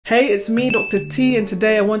Hey, it's me, Dr. T, and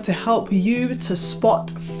today I want to help you to spot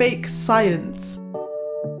fake science.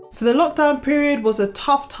 So the lockdown period was a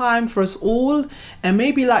tough time for us all, and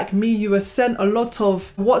maybe like me, you were sent a lot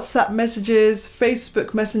of WhatsApp messages,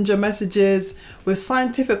 Facebook Messenger messages with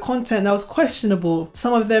scientific content that was questionable.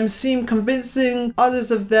 Some of them seemed convincing,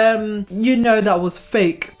 others of them, that was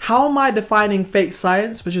fake. How am I defining fake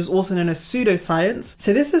science, which is also known as pseudoscience?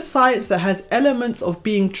 So this is science that has elements of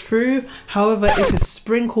being true, however it is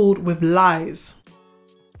sprinkled with lies.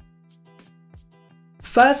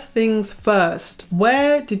 First things first,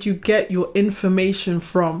 where did you get your information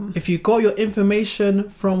from? If you got your information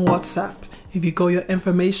from WhatsApp, if you got your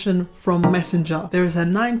information from Messenger, there is a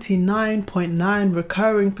 99.9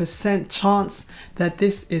 recurring % chance that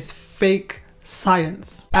this is fake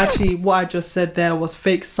science. Actually, what I just said there was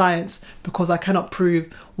fake science because I cannot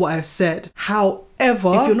prove what I've said. However,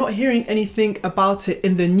 if you're not hearing anything about it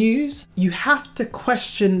in the news, you have to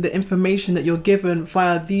question the information that you're given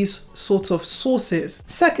via these sorts of sources.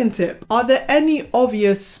 Second tip, are there any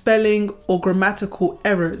obvious spelling or grammatical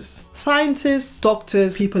errors? Scientists,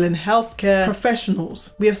 doctors, people in healthcare,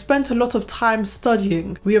 professionals, we have spent a lot of time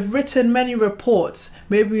studying. We have written many reports.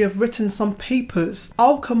 Maybe we have written some papers.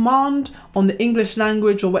 Our command on the English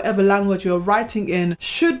language or whatever language you're writing in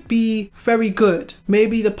should be very good.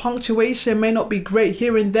 Maybe the punctuation may not be great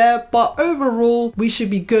here and there, but overall we should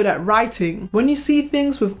be good at writing. When you see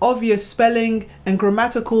things with obvious spelling and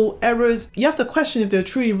grammatical errors, you have to question if they're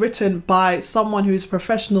truly written by someone who is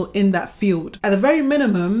professional in that field. At the very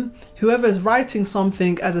minimum, whoever is writing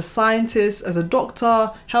something as a scientist, as a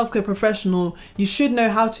doctor, healthcare professional, you should know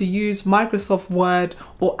how to use Microsoft Word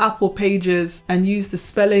or Apple Pages and use the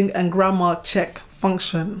spelling and grammar check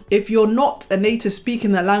function. If you're not a native speaker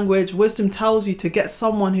in that language, wisdom tells you to get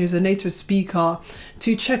someone who's a native speaker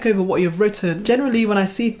to check over what you've written. Generally, when I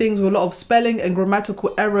see things with a lot of spelling and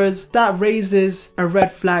grammatical errors, that raises a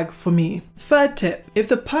red flag for me. Third tip, if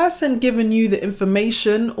the person giving you the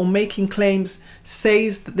information or making claims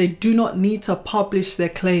says that they do not need to publish their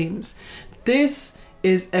claims, this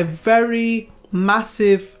is a very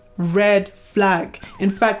massive red flag. In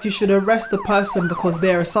fact, you should arrest the person because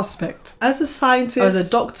they're a suspect. As a scientist, as a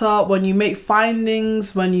doctor, when you make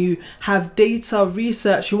findings, when you have data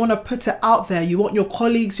research, you want to put it out there. You want your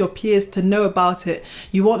colleagues, your peers to know about it.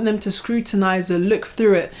 You want them to scrutinize it, look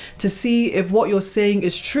through it, to see if what you're saying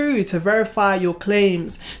is true, to verify your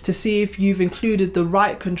claims, to see if you've included the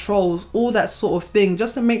right controls, all that sort of thing,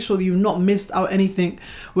 just to make sure that you've not missed out anything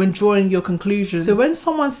when drawing your conclusions. So when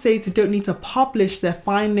someone says they don't need to publish their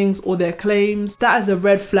findings or their claims, that is a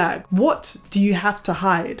red flag. What do you have to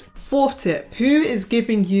hide? Fourth tip, who is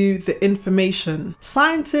giving you the information?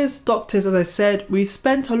 Scientists, doctors, as I said, we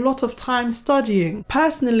spent a lot of time studying.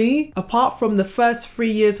 Personally, apart from the first 3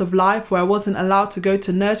 years of life where I wasn't allowed to go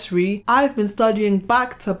to nursery, I've been studying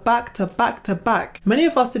back to back to back to back. Many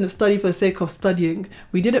of us didn't study for the sake of studying.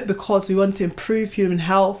 We did it because we want to improve human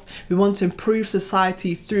health, we want to improve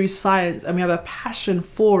society through science, and we have a passion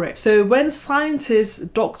for it. So when scientists,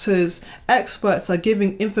 doctors, experts are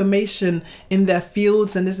giving information in their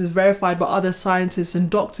fields, and this is verified by other scientists and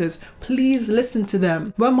doctors, please listen to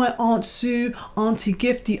them. When my Aunt Sue, Auntie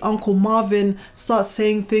Gifty, Uncle Marvin start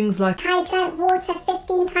saying things like, I drank water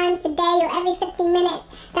 15 times a day or every 15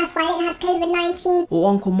 minutes, that's why I didn't have COVID-19. Or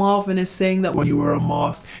Uncle Marvin is saying that when you wear a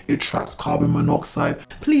mask, it traps carbon monoxide.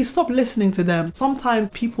 Please stop listening to them. Sometimes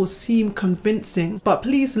people seem convincing, but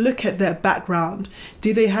please look at their background.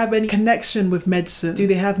 Do they have any connection with medicine? Do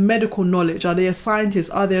they have medical knowledge? Are they a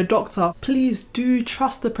scientist? Are they a doctor? Please do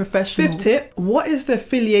trust the professionals. Fifth tip, what is the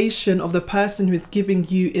affiliation of the person who is giving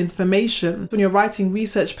you information? When you're writing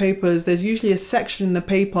research papers, there's usually a section in the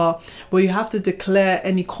paper where you have to declare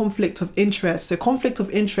any conflict of interest. So conflict of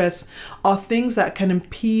interest are things that can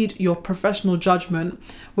impede your professional judgment,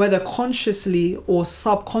 whether consciously or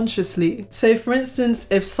subconsciously. So for instance,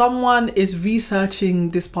 if someone is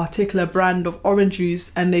researching this particular brand of orange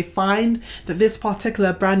juice and they find that this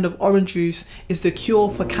particular brand of orange juice is the cure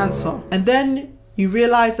for cancer, and then you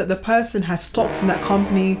realize that the person has stocks in that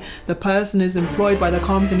company, the person is employed by the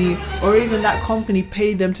company, or even that company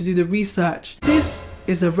paid them to do the research, this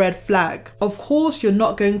is a red flag. Of course, you're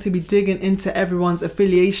not going to be digging into everyone's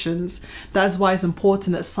affiliations. That's why it's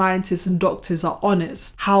important that scientists and doctors are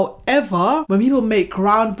honest. However, when people make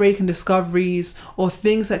groundbreaking discoveries or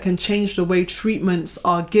things that can change the way treatments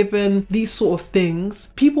are given, these sort of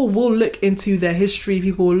things, people will look into their history,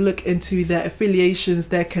 people will look into their affiliations,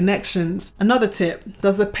 their connections. Another tip,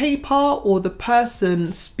 does the paper or the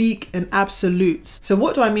person speak in absolutes? So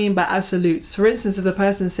what do I mean by absolutes? For instance, if the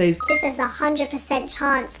person says, this is 100%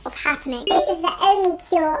 chance of happening. This is the only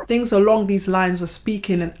cure. Things along these lines are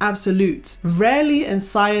speaking in absolutes. Rarely in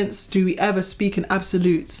science do we ever speak in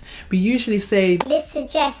absolutes. We usually say, this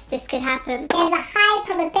suggests this could happen. There's a high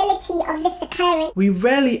probability of this occurring. We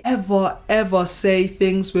rarely ever say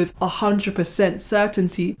things with 100%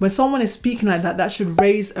 certainty. When someone is speaking like that, that should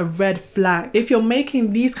raise a red flag. If you're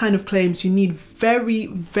making these kind of claims, you need very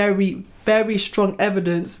strong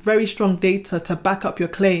evidence, very strong data to back up your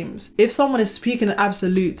claims. If someone is speaking in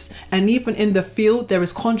absolutes, and even in the field there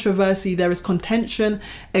is controversy, there is contention,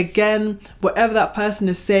 again, whatever that person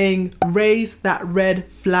is saying, raise that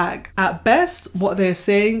red flag. At best, what they're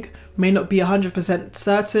saying may not be 100%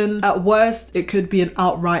 certain. At worst, it could be an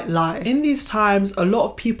outright lie. In these times, a lot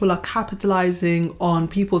of people are capitalizing on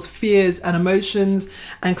people's fears and emotions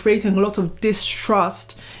and creating a lot of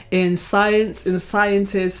distrust in science, in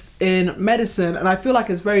scientists, in medicine, and I feel like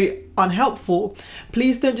it's very unhelpful.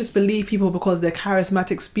 Please don't just believe people because they're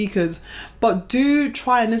charismatic speakers, but do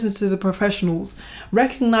try and listen to the professionals.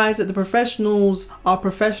 Recognize that the professionals are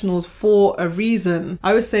professionals for a reason.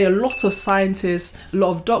 I would say a lot of scientists, a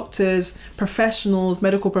lot of doctors, professionals,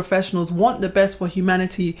 medical professionals want the best for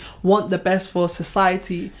humanity, want the best for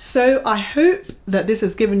society. So I hope that this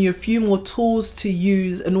has given you a few more tools to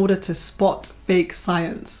use in order to spot fake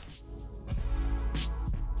science.